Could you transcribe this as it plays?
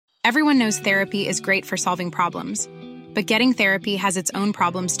Everyone knows therapy is great for solving problems, but getting therapy has its own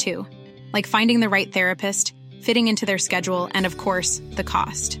problems too, like finding the right therapist, fitting into their schedule, and of course, the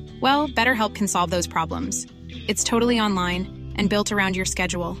cost. Well, BetterHelp can solve those problems. It's totally online and built around your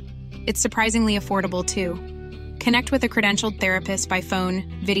schedule. It's surprisingly affordable too. Connect with a credentialed therapist by phone,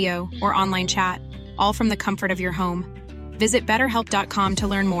 video, or online chat, all from the comfort of your home. Visit BetterHelp.com to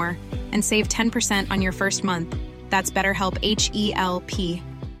learn more and save 10% on your first month. That's BetterHelp, H-E-L-P.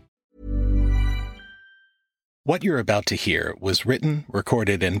 What you're about to hear was written,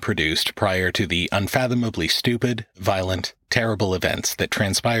 recorded, and produced prior to the unfathomably stupid, violent, terrible events that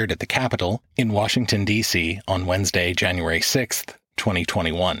transpired at the Capitol in Washington, D.C. on Wednesday, January 6th,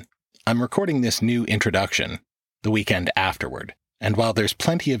 2021. I'm recording this new introduction the weekend afterward, and while there's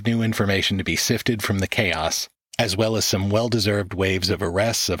plenty of new information to be sifted from the chaos, as well as some well-deserved waves of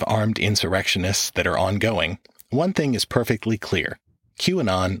arrests of armed insurrectionists that are ongoing, one thing is perfectly clear.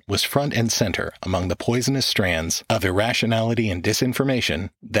 Qanon was front and center among the poisonous strands of irrationality and disinformation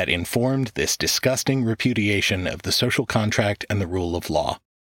that informed this disgusting repudiation of the social contract and the rule of law.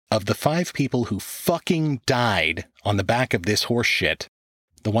 Of the 5 people who fucking died on the back of this horse shit,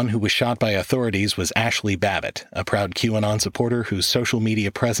 the one who was shot by authorities was Ashley Babbitt, a proud QAnon supporter whose social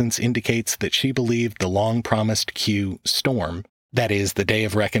media presence indicates that she believed the long-promised Q storm, that is, the day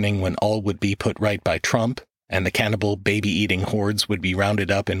of reckoning when all would be put right by Trump, and the cannibal baby-eating hordes would be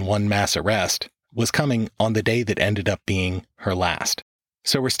rounded up in one mass arrest, was coming on the day that ended up being her last.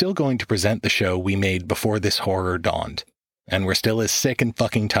 So we're still going to present the show we made before this horror dawned. And we're still as sick and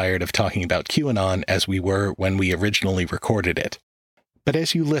fucking tired of talking about QAnon as we were when we originally recorded it. But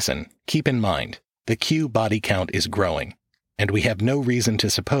as you listen, keep in mind, the Q body count is growing, and we have no reason to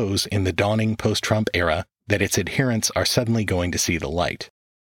suppose in the dawning post-Trump era that its adherents are suddenly going to see the light.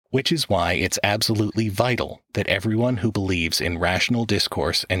 Which is why it's absolutely vital that everyone who believes in rational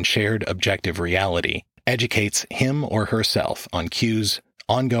discourse and shared objective reality educates him or herself on Q's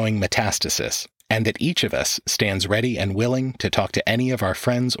ongoing metastasis, and that each of us stands ready and willing to talk to any of our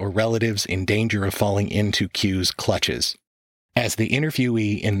friends or relatives in danger of falling into Q's clutches. As the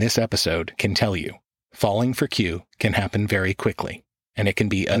interviewee in this episode can tell you, falling for Q can happen very quickly, and it can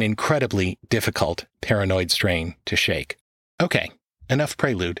be an incredibly difficult paranoid strain to shake. Okay. Enough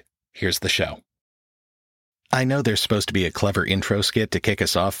prelude, here's the show. I know there's supposed to be a clever intro skit to kick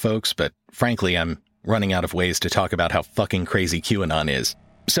us off, folks, but frankly, I'm running out of ways to talk about how fucking crazy QAnon is.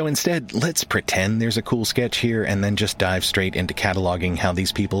 So instead, let's pretend there's a cool sketch here and then just dive straight into cataloging how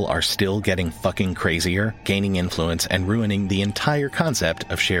these people are still getting fucking crazier, gaining influence, and ruining the entire concept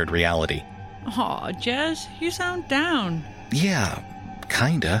of shared reality. Aw, Jess, you sound down. Yeah,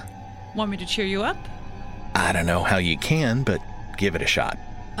 kinda. Want me to cheer you up? I don't know how you can, but give it a shot.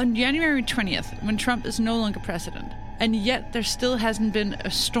 On January 20th, when Trump is no longer president, and yet there still hasn't been a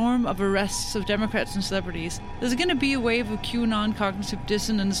storm of arrests of Democrats and celebrities, there's going to be a wave of QAnon cognitive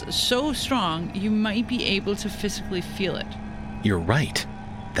dissonance so strong you might be able to physically feel it. You're right.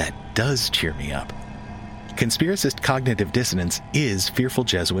 That does cheer me up. Conspiracist cognitive dissonance is fearful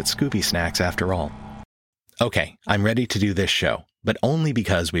Jesuit Scooby snacks after all. Okay, I'm ready to do this show, but only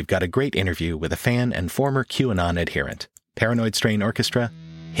because we've got a great interview with a fan and former QAnon adherent. Paranoid Strain Orchestra,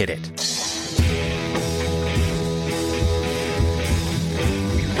 hit it.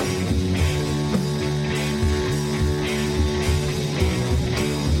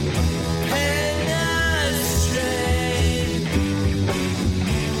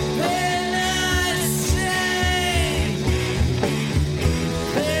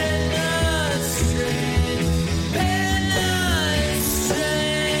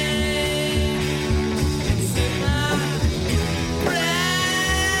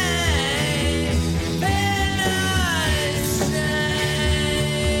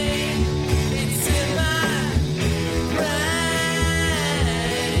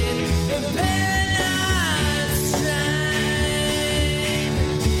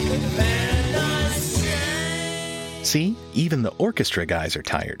 See, even the orchestra guys are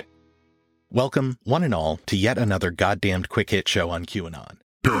tired. Welcome, one and all, to yet another goddamned quick hit show on QAnon.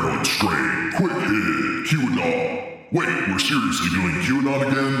 Paranoid Strain, quick hit, QAnon. Wait, we're seriously doing QAnon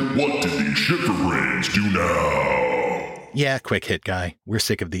again? What did these shit for brains do now? Yeah, quick hit guy, we're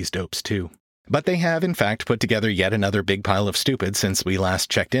sick of these dopes too. But they have, in fact, put together yet another big pile of stupid since we last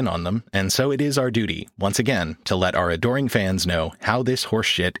checked in on them, and so it is our duty, once again, to let our adoring fans know how this horse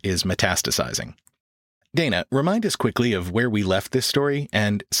shit is metastasizing. Dana, remind us quickly of where we left this story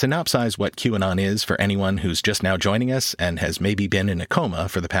and synopsize what QAnon is for anyone who's just now joining us and has maybe been in a coma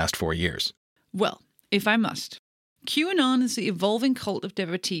for the past 4 years. Well, if I must. QAnon is the evolving cult of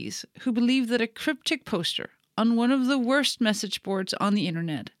devotees who believe that a cryptic poster on one of the worst message boards on the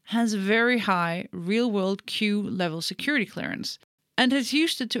internet, has very high real-world Q level security clearance, and has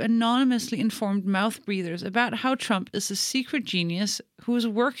used it to anonymously inform mouth breathers about how Trump is a secret genius who is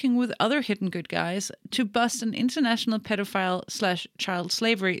working with other hidden good guys to bust an international pedophile/child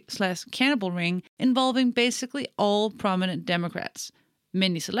slavery/cannibal ring involving basically all prominent Democrats,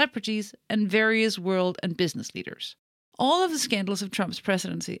 many celebrities, and various world and business leaders. All of the scandals of Trump's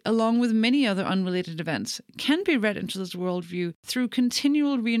presidency, along with many other unrelated events, can be read into this worldview through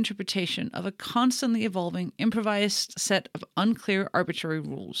continual reinterpretation of a constantly evolving, improvised set of unclear, arbitrary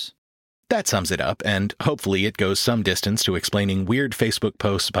rules. That sums it up, and hopefully it goes some distance to explaining weird Facebook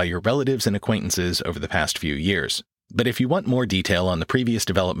posts by your relatives and acquaintances over the past few years. But if you want more detail on the previous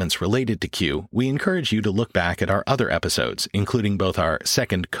developments related to Q, we encourage you to look back at our other episodes, including both our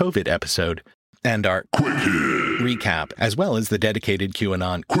second COVID episode and our Quick Hit recap, as well as the dedicated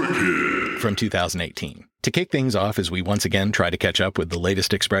QAnon Quick Hit from 2018. To kick things off as we once again try to catch up with the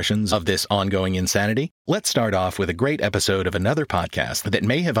latest expressions of this ongoing insanity, let's start off with a great episode of another podcast that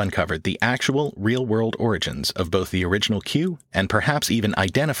may have uncovered the actual real-world origins of both the original Q and perhaps even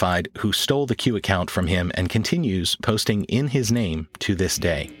identified who stole the Q account from him and continues posting in his name to this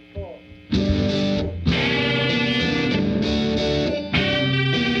day.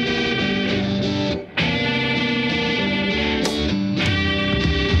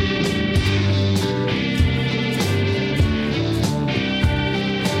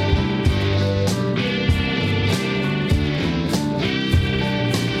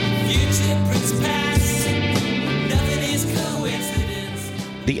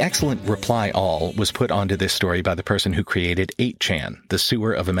 The excellent reply all was put onto this story by the person who created 8chan, the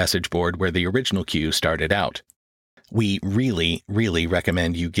sewer of a message board where the original Q started out. We really, really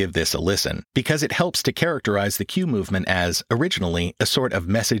recommend you give this a listen, because it helps to characterize the Q movement as, originally, a sort of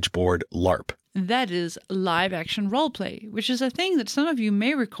message board LARP. That is live-action roleplay, which is a thing that some of you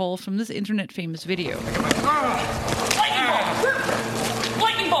may recall from this internet-famous video. Lightning ball!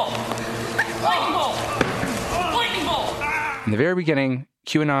 Lightning ball! Lightning ball! Lightning ball! In the very beginning,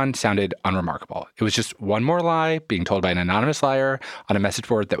 QAnon sounded unremarkable. It was just one more lie being told by an anonymous liar on a message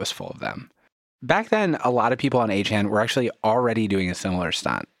board that was full of them. Back then, a lot of people on 8chan were actually already doing a similar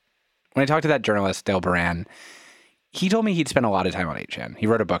stunt. When I talked to that journalist, Dale Baran, he told me he'd spent a lot of time on 8chan. He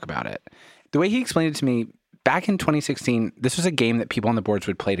wrote a book about it. The way he explained it to me, back in 2016, this was a game that people on the boards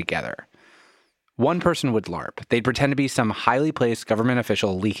would play together. One person would LARP. They'd pretend to be some highly placed government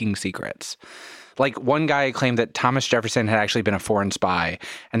official leaking secrets. Like, one guy claimed that Thomas Jefferson had actually been a foreign spy,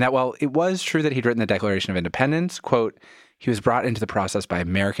 and that while it was true that he'd written the Declaration of Independence, quote, he was brought into the process by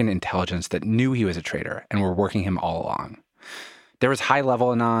American intelligence that knew he was a traitor and were working him all along. There was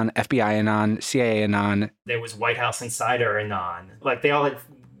high-level Anon, FBI Anon, CIA Anon. There was White House Insider Anon. Like, they all had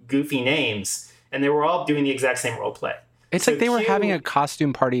goofy names, and they were all doing the exact same role play. It's so like they were having a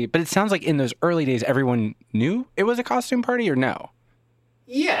costume party, but it sounds like in those early days, everyone knew it was a costume party, or no?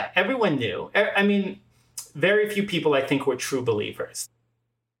 Yeah, everyone knew. I mean, very few people, I think, were true believers.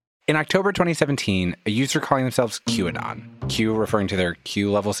 In October 2017, a user calling themselves QAnon, Q referring to their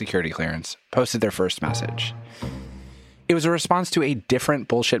Q-level security clearance, posted their first message. It was a response to a different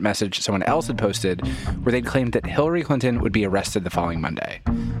bullshit message someone else had posted where they'd claimed that Hillary Clinton would be arrested the following Monday.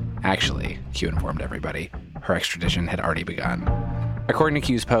 Actually, Q informed everybody, her extradition had already begun. According to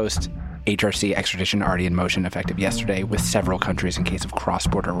Q's post, HRC extradition already in motion effective yesterday with several countries in case of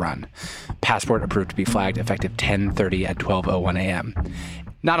cross-border run. Passport approved to be flagged effective 10:30 at 12:01 a.m.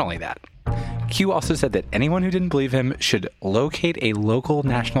 Not only that, Q also said that anyone who didn't believe him should locate a local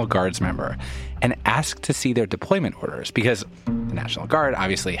National Guards member and ask to see their deployment orders because the National Guard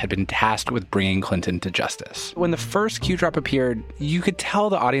obviously had been tasked with bringing Clinton to justice. When the first Q drop appeared, you could tell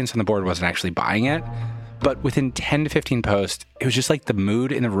the audience on the board wasn't actually buying it. But within 10 to 15 posts, it was just like the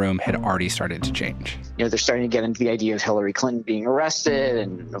mood in the room had already started to change. You know, they're starting to get into the idea of Hillary Clinton being arrested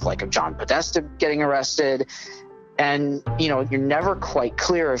and of John Podesta getting arrested. And, you know, you're never quite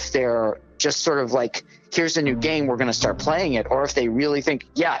clear if they're just sort of like, here's a new game, we're going to start playing it, or if they really think,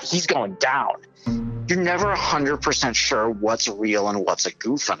 yeah, he's going down. You're never 100% sure what's real and what's a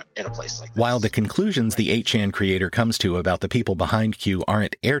goof in a place like this. While the conclusions the 8chan creator comes to about the people behind Q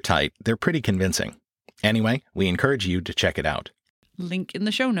aren't airtight, they're pretty convincing. Anyway, we encourage you to check it out. Link in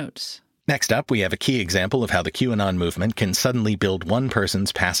the show notes. Next up, we have a key example of how the QAnon movement can suddenly build one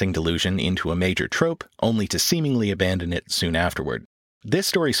person's passing delusion into a major trope, only to seemingly abandon it soon afterward. This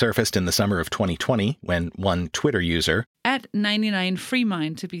story surfaced in the summer of 2020 when one Twitter user,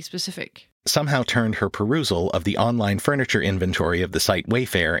 @99freemind to be specific, somehow turned her perusal of the online furniture inventory of the site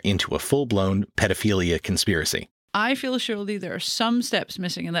Wayfair into a full-blown pedophilia conspiracy. I feel surely there are some steps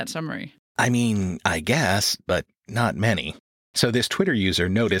missing in that summary. I mean, I guess, but not many. So this Twitter user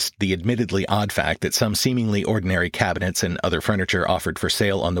noticed the admittedly odd fact that some seemingly ordinary cabinets and other furniture offered for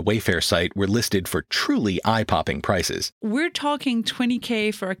sale on the Wayfair site were listed for truly eye-popping prices. We're talking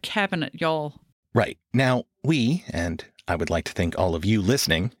 $20,000 for a cabinet, y'all. Right. Now, we, and I would like to think all of you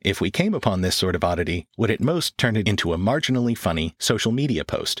listening, if we came upon this sort of oddity, would at most turn it into a marginally funny social media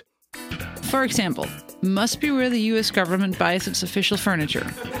post. For example, must be where the U.S. government buys its official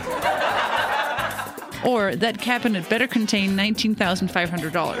furniture. Or that cabinet better contain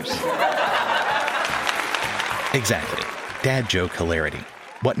 $19,500. Exactly. Dad joke hilarity.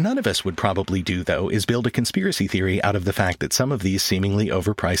 What none of us would probably do, though, is build a conspiracy theory out of the fact that some of these seemingly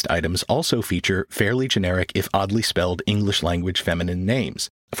overpriced items also feature fairly generic, if oddly spelled, English language feminine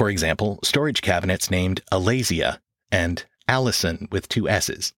names. For example, storage cabinets named Alazia and Allison with 2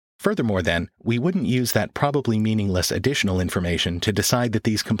 S's. Furthermore, then, we wouldn't use that probably meaningless additional information to decide that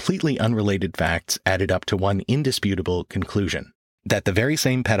these completely unrelated facts added up to one indisputable conclusion. That the very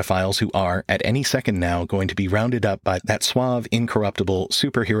same pedophiles who are, at any second now, going to be rounded up by that suave, incorruptible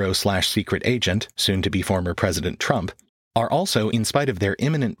superhero/secret agent, soon to be former President Trump, are also, in spite of their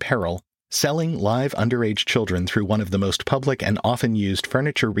imminent peril, selling live underage children through one of the most public and often used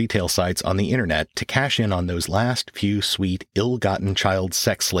furniture retail sites on the internet to cash in on those last few sweet, ill-gotten child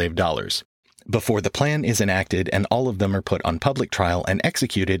sex slave dollars. Before the plan is enacted and all of them are put on public trial and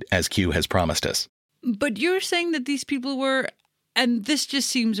executed as Q has promised us. But you're saying that these people were, and this just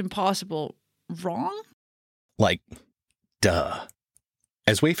seems impossible, wrong? Like, duh.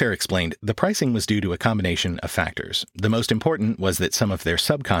 As Wayfair explained, the pricing was due to a combination of factors. The most important was that some of their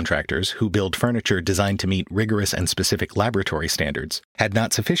subcontractors, who build furniture designed to meet rigorous and specific laboratory standards, had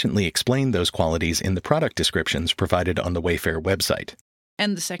not sufficiently explained those qualities in the product descriptions provided on the Wayfair website.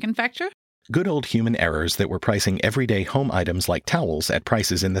 And the second factor? Good old human errors that were pricing everyday home items like towels at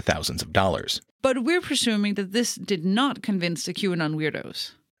prices in the thousands of dollars. But we're presuming that this did not convince the QAnon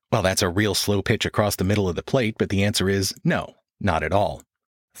weirdos. Well, that's a real slow pitch across the middle of the plate, but the answer is no, not at all.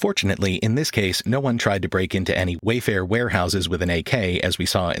 Fortunately, in this case, no one tried to break into any Wayfair warehouses with an AK as we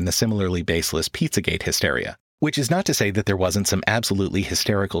saw in the similarly baseless Pizzagate hysteria, which is not to say that there wasn't some absolutely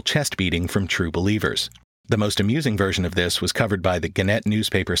hysterical chest beating from true believers. The most amusing version of this was covered by the Gannett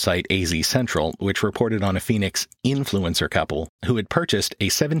newspaper site AZ Central, which reported on a Phoenix influencer couple who had purchased a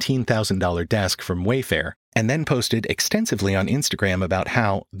 $17,000 desk from Wayfair and then posted extensively on Instagram about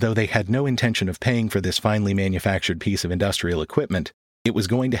how, though they had no intention of paying for this finely manufactured piece of industrial equipment, it was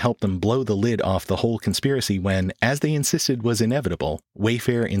going to help them blow the lid off the whole conspiracy when, as they insisted was inevitable,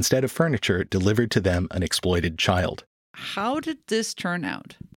 Wayfair, instead of furniture, delivered to them an exploited child. How did this turn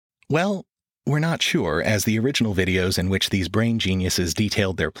out? Well, we're not sure, as the original videos in which these brain geniuses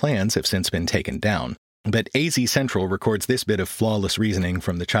detailed their plans have since been taken down. But AZ Central records this bit of flawless reasoning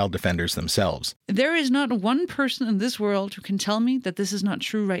from the child defenders themselves. There is not one person in this world who can tell me that this is not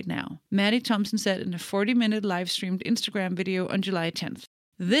true right now, Maddie Thompson said in a 40-minute live-streamed Instagram video on July 10th.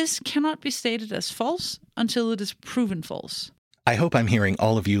 This cannot be stated as false until it is proven false. I hope I'm hearing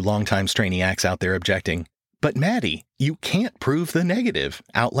all of you longtime Strainiacs out there objecting, but Maddie, you can't prove the negative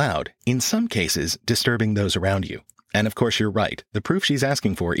out loud, in some cases disturbing those around you. And of course, you're right. The proof she's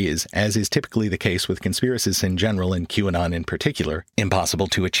asking for is, as is typically the case with conspiracists in general and QAnon in particular, impossible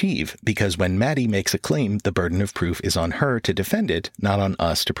to achieve, because when Maddie makes a claim, the burden of proof is on her to defend it, not on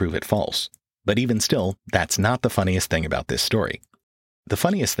us to prove it false. But even still, that's not the funniest thing about this story. The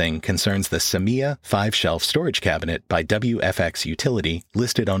funniest thing concerns the Samia 5-shelf storage cabinet by WFX Utility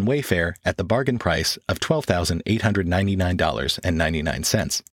listed on Wayfair at the bargain price of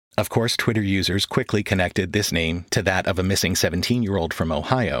 $12,899.99. Of course, Twitter users quickly connected this name to that of a missing 17-year-old from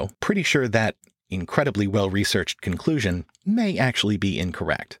Ohio, pretty sure that incredibly well-researched conclusion may actually be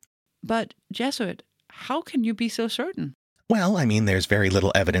incorrect. But, Jesuit, how can you be so certain? Well, I mean, there's very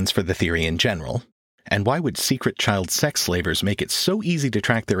little evidence for the theory in general. And why would secret child sex slavers make it so easy to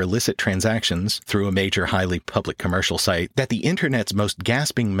track their illicit transactions through a major highly public commercial site that the internet's most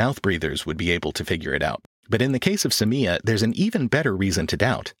gasping mouth breathers would be able to figure it out? But in the case of Samia, there's an even better reason to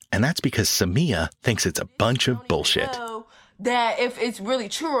doubt, and that's because Samia thinks it's a bunch of bullshit. That if it's really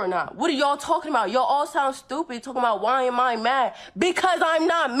true or not. What are y'all talking about? Y'all all sound stupid talking about why am I mad? Because I'm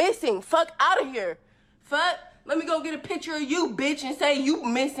not missing. Fuck out of here. Fuck. Let me go get a picture of you, bitch, and say you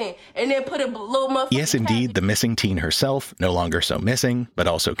missing, and then put a little motherfucker. Yes, indeed, the missing teen herself, no longer so missing, but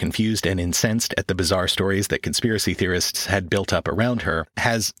also confused and incensed at the bizarre stories that conspiracy theorists had built up around her,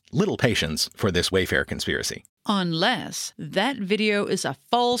 has little patience for this Wayfair conspiracy. Unless that video is a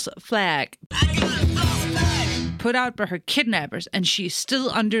false flag put out by her kidnappers, and she's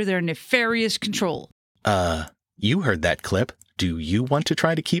still under their nefarious control. You heard that clip. Do you want to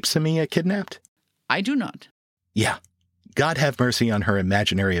try to keep Samia kidnapped? I do not. Yeah. God have mercy on her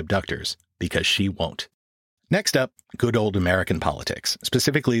imaginary abductors, because she won't. Next up, good old American politics,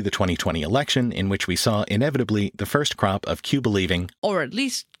 specifically the 2020 election, in which we saw inevitably the first crop of Q-believing, or at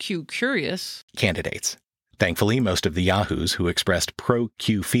least Q-curious, candidates. Thankfully, most of the yahoos who expressed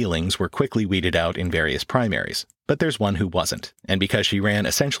pro-Q feelings were quickly weeded out in various primaries. But there's one who wasn't, and because she ran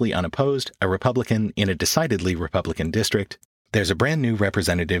essentially unopposed, a Republican in a decidedly Republican district, there's a brand new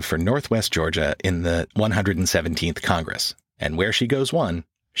representative for Northwest Georgia in the 117th Congress. And where she goes one,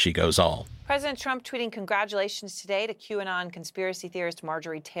 she goes all. President Trump tweeting congratulations today to QAnon conspiracy theorist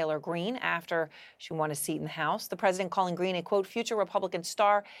Marjorie Taylor Greene after she won a seat in the House. The president calling Greene a, quote, future Republican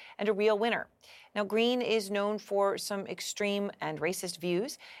star and a real winner. Now, Greene is known for some extreme and racist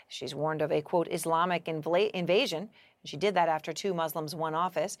views. She's warned of a, quote, Islamic invasion. She did that after 2 Muslims won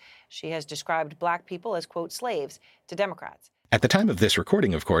office. She has described black people as, quote, slaves to Democrats. At the time of this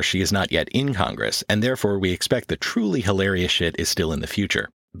recording, of course, she is not yet in Congress, and therefore we expect the truly hilarious shit is still in the future.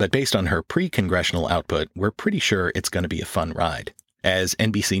 But based on her pre-congressional output, we're pretty sure it's going to be a fun ride. As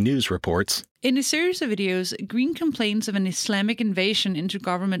NBC News reports, in a series of videos, Greene complains of an Islamic invasion into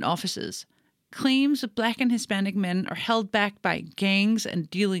government offices, claims that black and Hispanic men are held back by gangs and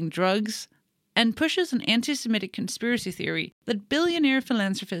dealing drugs, and pushes an anti-Semitic conspiracy theory that billionaire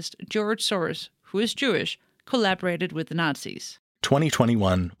philanthropist George Soros, who is Jewish, collaborated with the Nazis.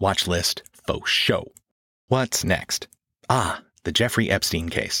 2021 watch list faux show. What's next? The Jeffrey Epstein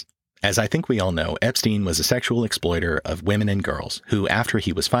case. As I think we all know, Epstein was a sexual exploiter of women and girls who, after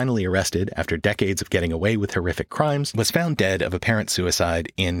he was finally arrested after decades of getting away with horrific crimes, was found dead of apparent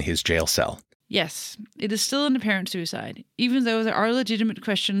suicide in his jail cell. Yes, it is still an apparent suicide, even though there are legitimate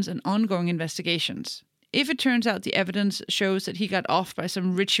questions and ongoing investigations. If it turns out the evidence shows that he got off by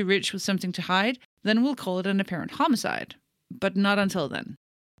some Richie Rich with something to hide, then we'll call it an apparent homicide. But not until then.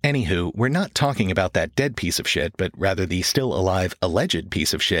 Anywho, we're not talking about that dead piece of shit, but rather the still alive alleged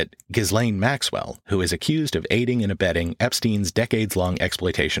piece of shit, Ghislaine Maxwell, who is accused of aiding and abetting Epstein's decades-long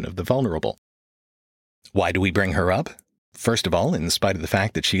exploitation of the vulnerable. Why do we bring her up? First of all, in spite of the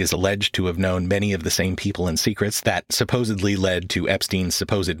fact that she is alleged to have known many of the same people and secrets that supposedly led to Epstein's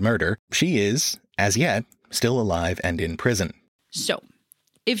supposed murder, she is, as yet, still alive and in prison. So,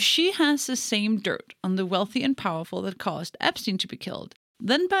 if she has the same dirt on the wealthy and powerful that caused Epstein to be killed,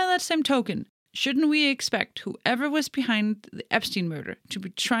 then by that same token, shouldn't we expect whoever was behind the Epstein murder to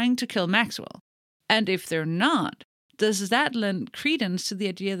be trying to kill Maxwell? And if they're not, does that lend credence to the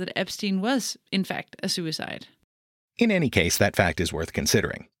idea that Epstein was, in fact, a suicide? In any case, that fact is worth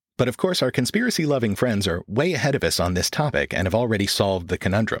considering. But of course, our conspiracy-loving friends are way ahead of us on this topic and have already solved the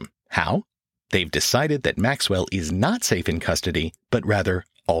conundrum. How? They've decided that Maxwell is not safe in custody, but rather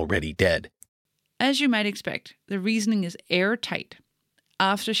already dead. As you might expect, the reasoning is airtight.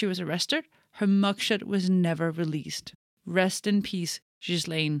 After she was arrested, her mugshot was never released. Rest in peace,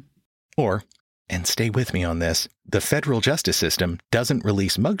 Ghislaine. Or, and stay with me on this, the federal justice system doesn't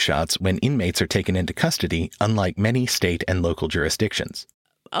release mugshots when inmates are taken into custody, unlike many state and local jurisdictions.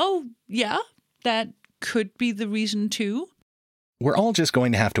 Oh, yeah, that could be the reason too. We're all just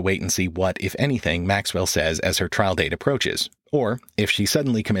going to have to wait and see what, if anything, Maxwell says as her trial date approaches. Or, if she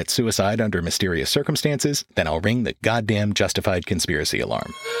suddenly commits suicide under mysterious circumstances, then I'll ring the goddamn justified conspiracy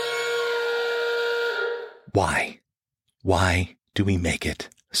alarm. Why? Why do we make it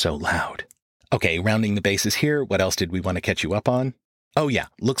so loud? Okay, rounding the bases here, what else did we want to catch you up on? Oh yeah,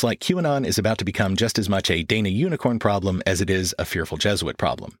 looks like QAnon is about to become just as much a Dana Unicorn problem as it is a fearful Jesuit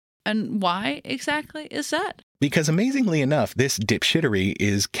problem. And why exactly is that? Because amazingly enough, this dipshittery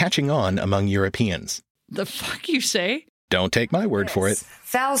is catching on among Europeans. The fuck you say? Don't take my word for it.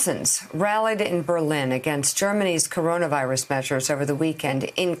 Thousands rallied in Berlin against Germany's coronavirus measures over the weekend,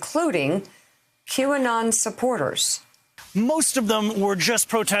 including QAnon supporters. Most of them were just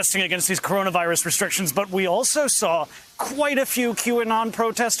protesting against these coronavirus restrictions, but we also saw quite a few QAnon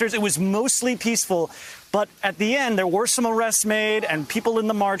protesters. It was mostly peaceful, but at the end, there were some arrests made, and people in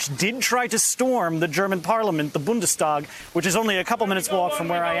the march did try to storm the German parliament, the Bundestag, which is only a couple minutes walk from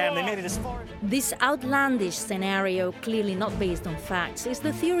where I am. They made it as far as... This outlandish scenario, clearly not based on facts, is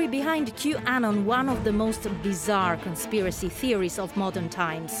the theory behind QAnon, one of the most bizarre conspiracy theories of modern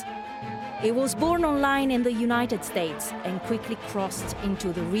times. It was born online in the United States and quickly crossed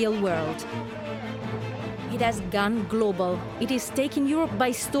into the real world. It has gone global. It is taking Europe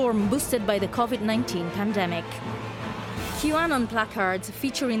by storm, boosted by the COVID-19 pandemic. QAnon placards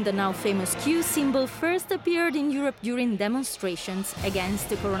featuring the now famous Q symbol first appeared in Europe during demonstrations against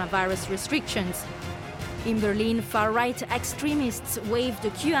the coronavirus restrictions. In Berlin, far-right extremists waved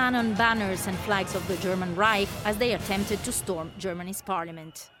QAnon banners and flags of the German Reich as they attempted to storm Germany's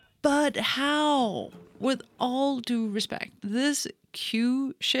parliament. But how? With all due respect, this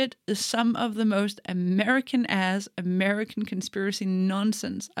Q shit is some of the most American-ass American conspiracy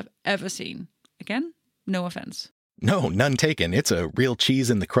nonsense I've ever seen. Again, no offense. No, none taken. It's a real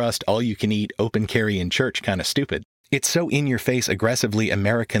cheese in the crust, all-you-can-eat, open carry in church kind of stupid. It's so in-your-face, aggressively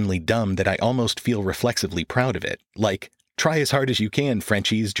Americanly dumb that I almost feel reflexively proud of it. Like, try as hard as you can,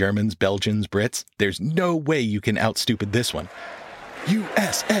 Frenchies, Germans, Belgians, Brits. There's no way you can out-stupid this one.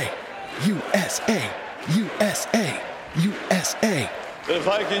 USA! USA! USA! USA! If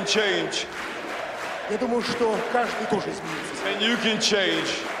I can change, Я думаю, что каждый тоже изменится. and you can change,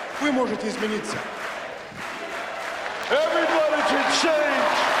 Вы можете измениться. everybody can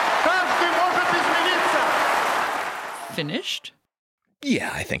change! Каждый может измениться. Finished?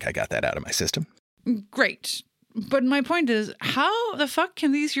 Yeah, I think I got that out of my system. Great. But my point is, how the fuck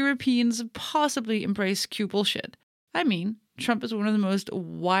can these Europeans possibly embrace Q bullshit? I mean, Trump is one of the most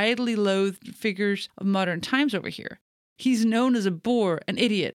widely loathed figures of modern times over here. He's known as a bore, an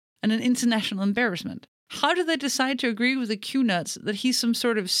idiot, and an international embarrassment. How do they decide to agree with the Q-nuts that he's some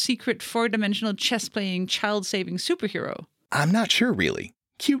sort of secret four-dimensional chess-playing, child-saving superhero? I'm not sure, really.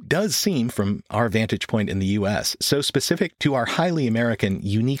 Q does seem, from our vantage point in the U.S., so specific to our highly American,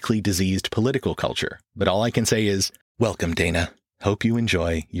 uniquely diseased political culture. But all I can say is, welcome, Dana. Hope you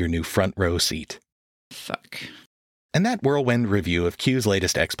enjoy your new front row seat. Fuck. And that whirlwind review of Q's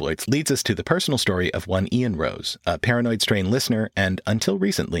latest exploits leads us to the personal story of one Ian Rose, a Paranoid Strain listener and, until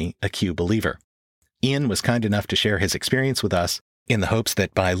recently, a Q believer. Ian was kind enough to share his experience with us in the hopes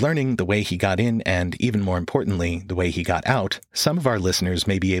that by learning the way he got in and, even more importantly, the way he got out, some of our listeners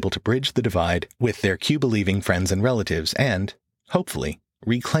may be able to bridge the divide with their Q-believing friends and relatives and, hopefully,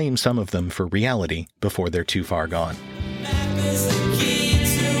 reclaim some of them for reality before they're too far gone.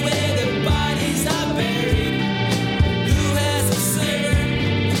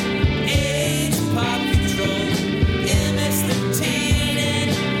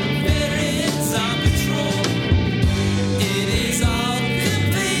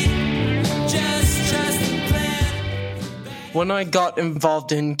 When I got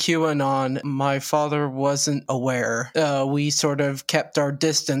involved in QAnon, my father wasn't aware. We sort of kept our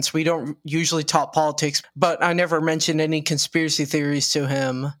distance. We don't usually talk politics, but I never mentioned any conspiracy theories to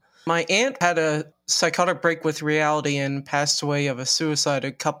him. My aunt had a psychotic break with reality and passed away of a suicide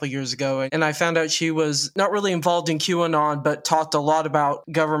a couple years ago. And I found out she was not really involved in QAnon, but talked a lot about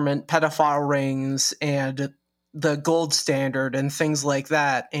government pedophile rings and the gold standard and things like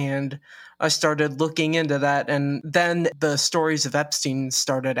that. And I started looking into that, and then the stories of Epstein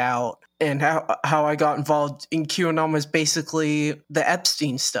started out, and how I got involved in QAnon was basically the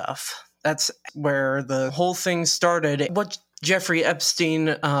Epstein stuff. That's where the whole thing started. What Jeffrey Epstein,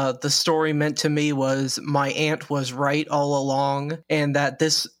 the story meant to me was my aunt was right all along, and that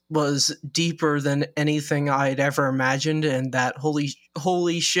this was deeper than anything I'd ever imagined, and that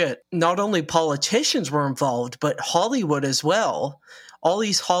holy shit, not only politicians were involved, but Hollywood as well. All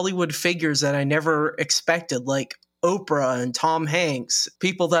these Hollywood figures that I never expected, like Oprah and Tom Hanks,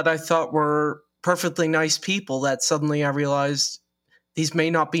 people that I thought were perfectly nice people that suddenly I realized these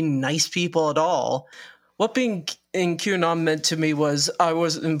may not be nice people at all. What being in QAnon meant to me was I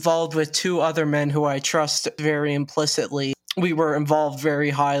was involved with two other men who I trust very implicitly. We were involved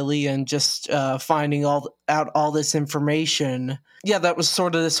very highly in just finding out all this information. Yeah, that was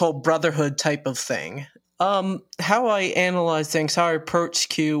sort of this whole brotherhood type of thing. How I analyzed things, how I approached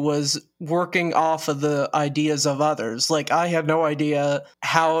Q was working off of the ideas of others. Like, I had no idea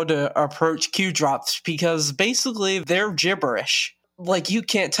how to approach Q drops because basically they're gibberish. Like, you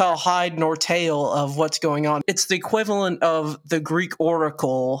can't tell hide nor tail of what's going on. It's the equivalent of the Greek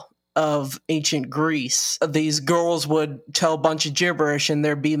oracle of ancient Greece. These girls would tell a bunch of gibberish and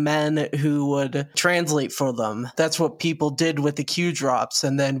there'd be men who would translate for them. That's what people did with the Q drops,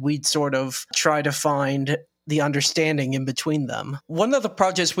 and then we'd sort of try to find the understanding in between them. One of the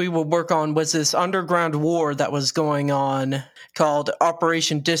projects we would work on was this underground war that was going on called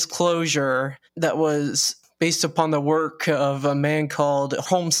Operation Disclosure that was based upon the work of a man called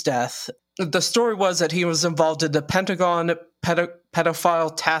Homesteth. The story was that he was involved in the Pentagon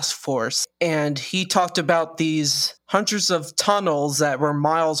pedophile task force, and he talked about these hundreds of tunnels that were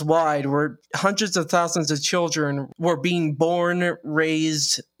miles wide where hundreds of thousands of children were being born,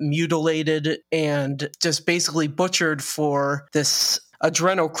 raised, mutilated, and just basically butchered for this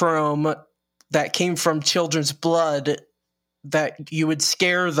adrenochrome that came from children's blood that you would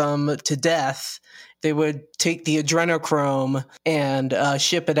scare them to death They would take the adrenochrome and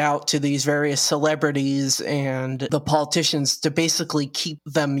ship it out to these various celebrities and the politicians to basically keep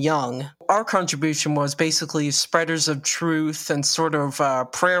them young. Our contribution was basically spreaders of truth and sort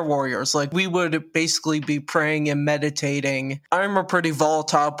of prayer warriors. Like, we would basically be praying and meditating. I'm a pretty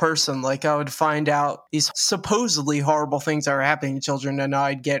volatile person. Like, I would find out these supposedly horrible things that are happening to children, and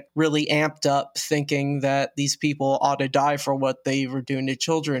I'd get really amped up thinking that these people ought to die for what they were doing to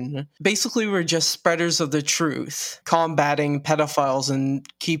children. Basically, we're just spreaders of the truth, combating pedophiles and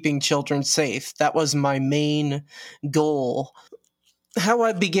keeping children safe. That was my main goal. How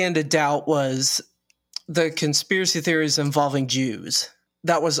I began to doubt was the conspiracy theories involving Jews.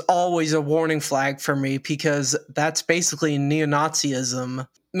 That was always a warning flag for me because that's basically neo-Nazism.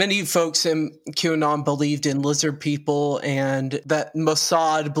 Many folks in QAnon believed in lizard people and that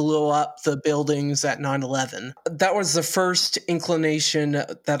Mossad blew up the buildings at 9/11. That was the first inclination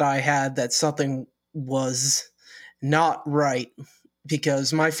that I had that something was not right,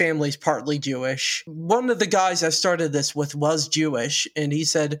 because my family's partly Jewish. One of the guys I started this with was Jewish, and he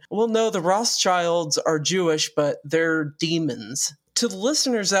said, well, no, the Rothschilds are Jewish, but they're demons. To the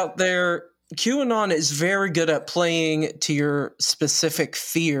listeners out there, QAnon is very good at playing to your specific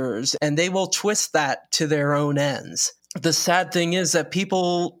fears, and they will twist that to their own ends. The sad thing is that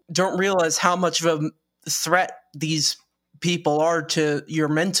people don't realize how much of a threat these people are to your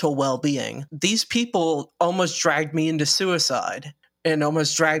mental well-being. These people almost dragged me into suicide and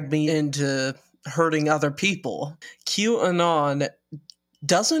almost dragged me into hurting other people. QAnon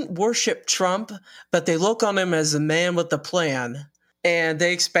doesn't worship Trump, but they look on him as a man with a plan, and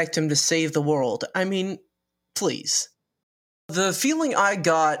they expect him to save the world. I mean, please. The feeling I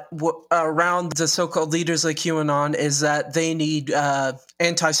got around the so-called leaders like QAnon is that they need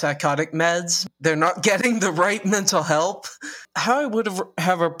antipsychotic meds. They're not getting the right mental help. How I would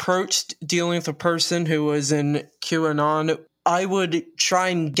have approached dealing with a person who was in QAnon, I would try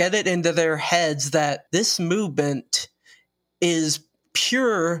and get it into their heads that this movement is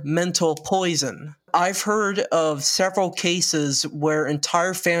pure mental poison. I've heard of several cases where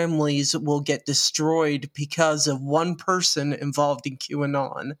entire families will get destroyed because of one person involved in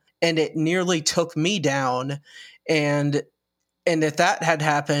QAnon, and it nearly took me down. And if that had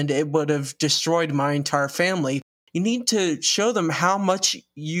happened, it would have destroyed my entire family. You need to show them how much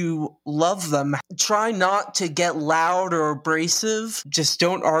you love them. Try not to get loud or abrasive. Just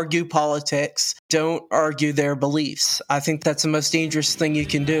don't argue politics. Don't argue their beliefs. I think that's the most dangerous thing you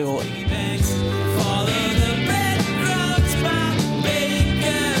can do.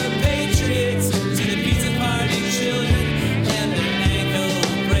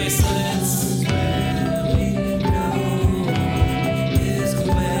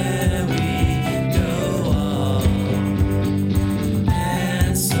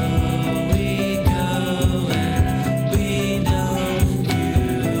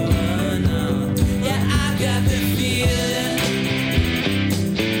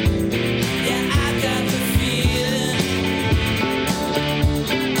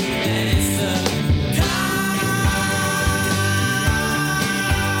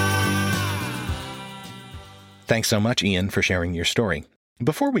 Thanks so much, Ian, for sharing your story.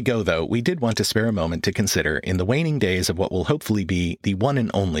 Before we go, though, we did want to spare a moment to consider in the waning days of what will hopefully be the one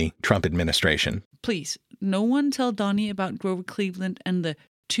and only Trump administration. Please, no one tell Donnie about Grover Cleveland and the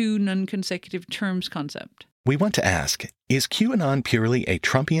 2 non-consecutive terms concept. We want to ask, is QAnon purely a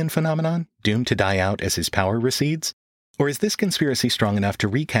Trumpian phenomenon, doomed to die out as his power recedes? Or is this conspiracy strong enough to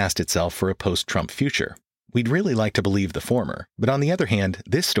recast itself for a post-Trump future? We'd really like to believe the former, but on the other hand,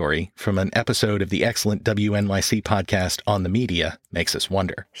 this story, from an episode of the excellent WNYC podcast On the Media, makes us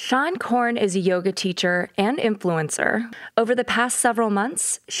wonder. Sean Korn is a yoga teacher and influencer. Over the past several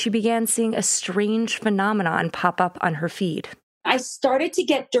months, she began seeing a strange phenomenon pop up on her feed. I started to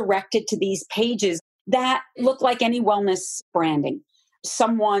get directed to these pages that look like any wellness branding.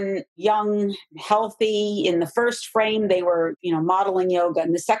 Someone young, healthy. In the first frame, they were, modeling yoga.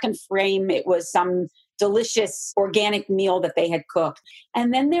 In the second frame, it was some delicious organic meal that they had cooked.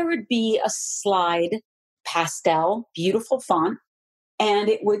 And then there would be a slide, pastel, beautiful font, and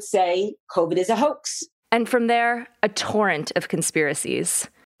it would say, COVID is a hoax. And from there, a torrent of conspiracies.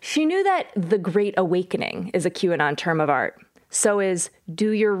 She knew that the Great Awakening is a QAnon term of art. So is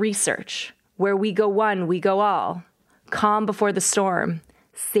do your research. Where we go one, we go all. Calm before the storm.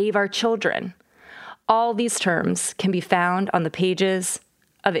 Save our children. All these terms can be found on the pages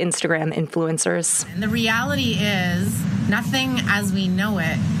of Instagram influencers. And the reality is, nothing as we know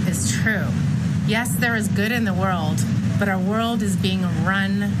it is true. Yes, there is good in the world, but our world is being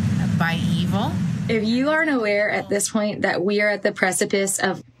run by evil. If you aren't aware at this point that we are at the precipice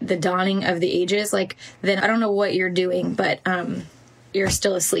of the dawning of the ages, like, then I don't know what you're doing, but you're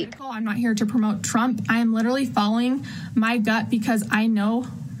still asleep. I'm not here to promote Trump. I am literally following my gut because I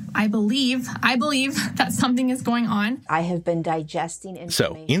believe that something is going on. I have been digesting information.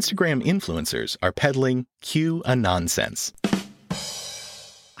 So, Instagram influencers are peddling Q-a-nonsense.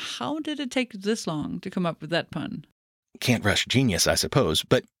 How did it take this long to come up with that pun? Can't rush genius, I suppose,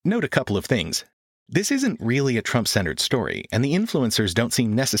 but note a couple of things. This isn't really a Trump-centered story, and the influencers don't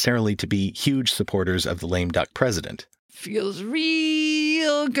seem necessarily to be huge supporters of the lame duck president. Feels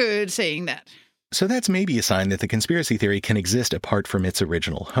real good saying that. So that's maybe a sign that the conspiracy theory can exist apart from its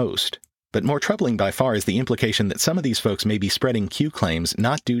original host. But more troubling by far is the implication that some of these folks may be spreading Q claims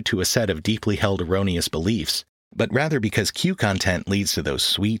not due to a set of deeply held erroneous beliefs, but rather because Q content leads to those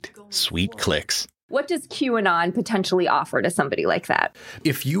sweet, sweet clicks. What does QAnon potentially offer to somebody like that?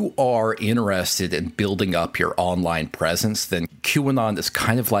 If you are interested in building up your online presence, then QAnon is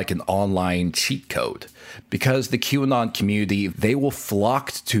kind of like an online cheat code. Because the QAnon community, they will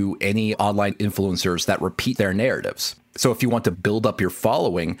flock to any online influencers that repeat their narratives. So if you want to build up your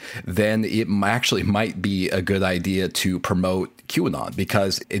following, then it actually might be a good idea to promote QAnon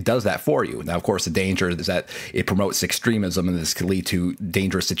because it does that for you. Now, of course, the danger is that it promotes extremism and this can lead to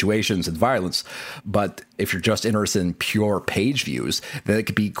dangerous situations and violence. But if you're just interested in pure page views, then it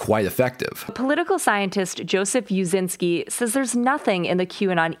could be quite effective. Political scientist Joseph Uzinski says there's nothing in the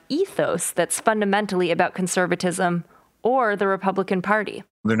QAnon ethos that's fundamentally about conservatism or the Republican Party.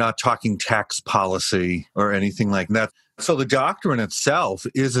 They're not talking tax policy or anything like that. So the doctrine itself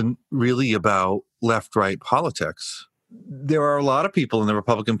isn't really about left-right politics. There are a lot of people in the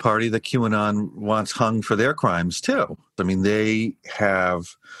Republican Party that QAnon wants hung for their crimes, too. I mean, they have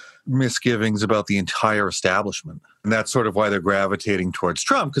misgivings about the entire establishment. And that's sort of why they're gravitating towards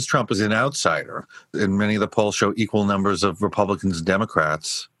Trump, because Trump is an outsider. And many of the polls show equal numbers of Republicans and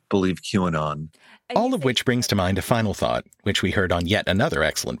Democrats believe QAnon. All of which brings to mind a final thought, which we heard on yet another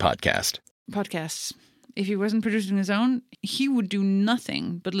excellent podcast. Podcasts. If he wasn't producing his own, he would do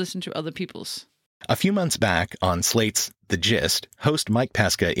nothing but listen to other people's. A few months back, on Slate's The Gist, host Mike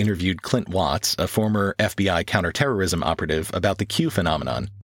Pesca interviewed Clint Watts, a former FBI counterterrorism operative, about the Q phenomenon.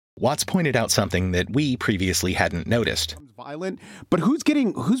 Watts pointed out something that we previously hadn't noticed. Violent, but who's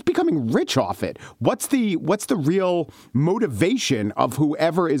becoming rich off it? What's the real motivation of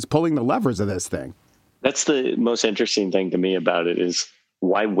whoever is pulling the levers of this thing? That's the most interesting thing to me about it is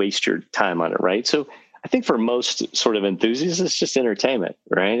why waste your time on it, right? So I think for most sort of enthusiasts, it's just entertainment,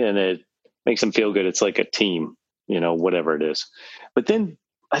 right? And it makes them feel good. It's like a team, whatever it is. But then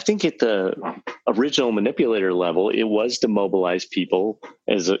I think at the original manipulator level, it was to mobilize people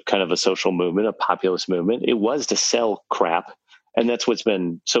as a kind of a social movement, a populist movement. It was to sell crap. And that's what's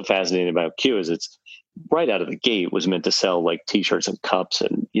been so fascinating about Q is it's right out of the gate was meant to sell like T-shirts and cups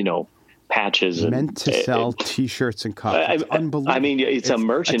and, patches. Meant to sell T-shirts and cups. It's unbelievable. I mean, it's a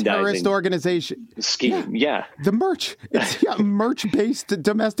merchandising a terrorist organization scheme. Yeah. The merch. It's a merch-based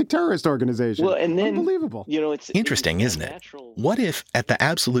domestic terrorist organization. Well, and then, unbelievable. It's interesting, isn't it? What if, at the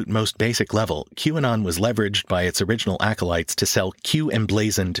absolute most basic level, QAnon was leveraged by its original acolytes to sell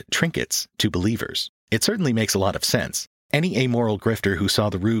Q-emblazoned trinkets to believers? It certainly makes a lot of sense. Any amoral grifter who saw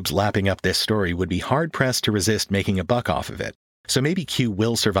the rubes lapping up this story would be hard-pressed to resist making a buck off of it. So maybe Q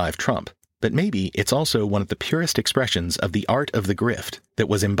will survive Trump. But maybe it's also one of the purest expressions of the art of the grift that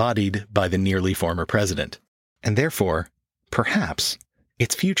was embodied by the nearly former president. And therefore, perhaps,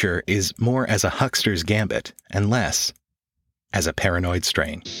 its future is more as a huckster's gambit and less as a paranoid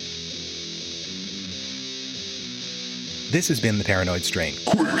strain. This has been The Paranoid Strain.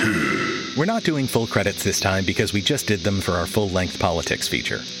 We're not doing full credits this time because we just did them for our full-length politics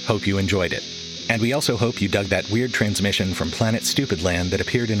feature. Hope you enjoyed it. And we also hope you dug that weird transmission from Planet Stupid Land that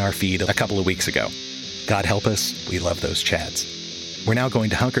appeared in our feed a couple of weeks ago. God help us, we love those chads. We're now going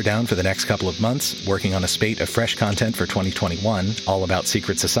to hunker down for the next couple of months, working on a spate of fresh content for 2021, all about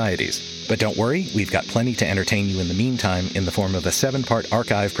secret societies. But don't worry, we've got plenty to entertain you in the meantime in the form of a 7-part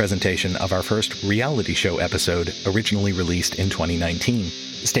archive presentation of our first reality show episode, originally released in 2019.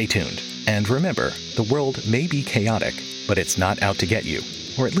 Stay tuned. And remember, the world may be chaotic, but it's not out to get you.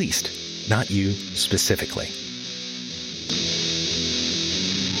 Or at least, not you specifically.